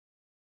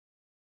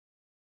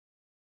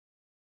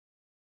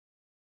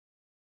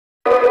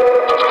You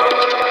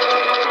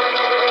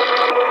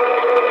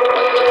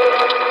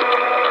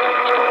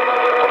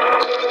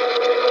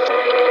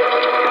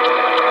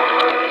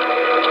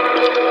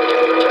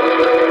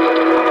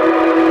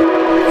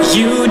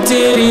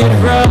did it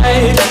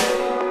right.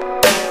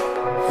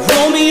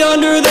 Roll me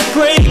under the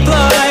brake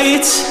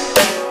lights.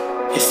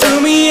 You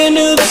threw me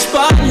into the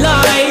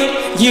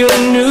spotlight. You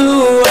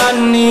knew I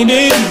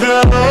needed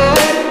blood,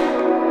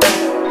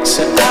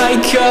 so I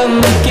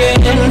come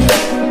again.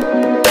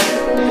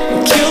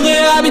 Kill the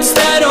habits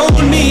that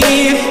own me.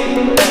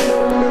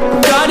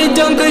 Got it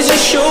done cause you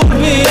showed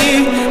me,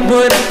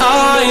 but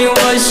I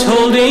was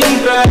holding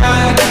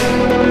back.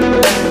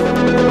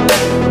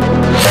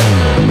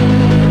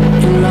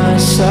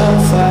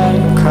 Myself, I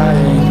cry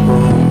and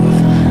move.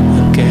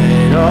 Look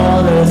at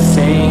all the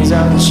things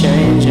I'm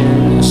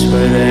changing.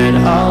 Swear that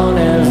I'll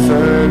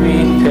never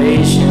be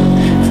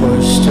patient.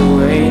 Forced to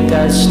wait,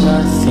 that's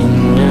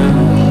nothing new.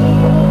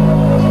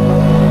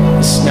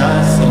 It's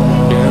nothing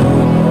new.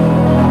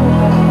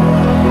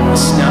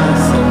 It's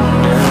nothing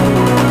new.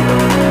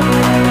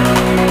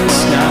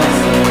 It's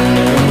nothing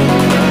new.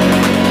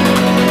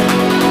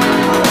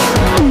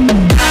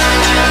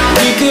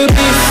 We could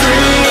be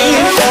free.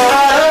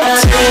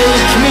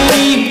 Take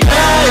me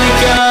back,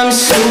 I'm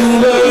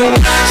sober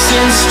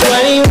since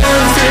 21-3.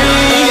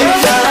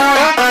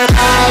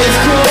 I've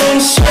grown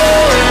so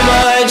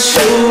much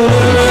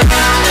older.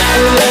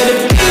 Let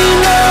it be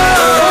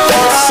known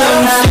that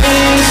some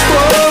things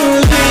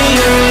won't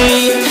leave me,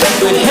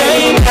 but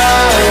hey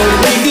now,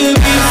 we could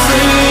be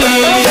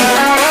free.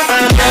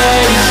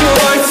 Get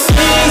your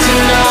things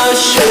and I'll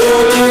show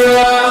you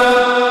out.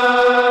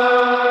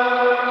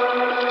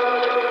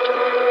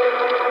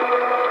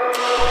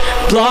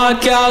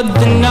 Block out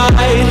the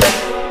night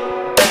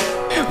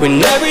when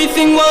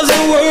everything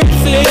wasn't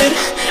worth it.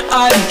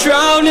 I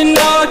drowned and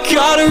now I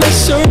gotta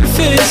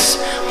resurface.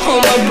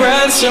 Hold my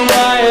breath so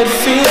my head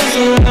feels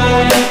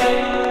alive,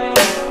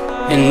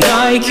 and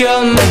I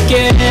come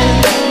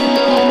again.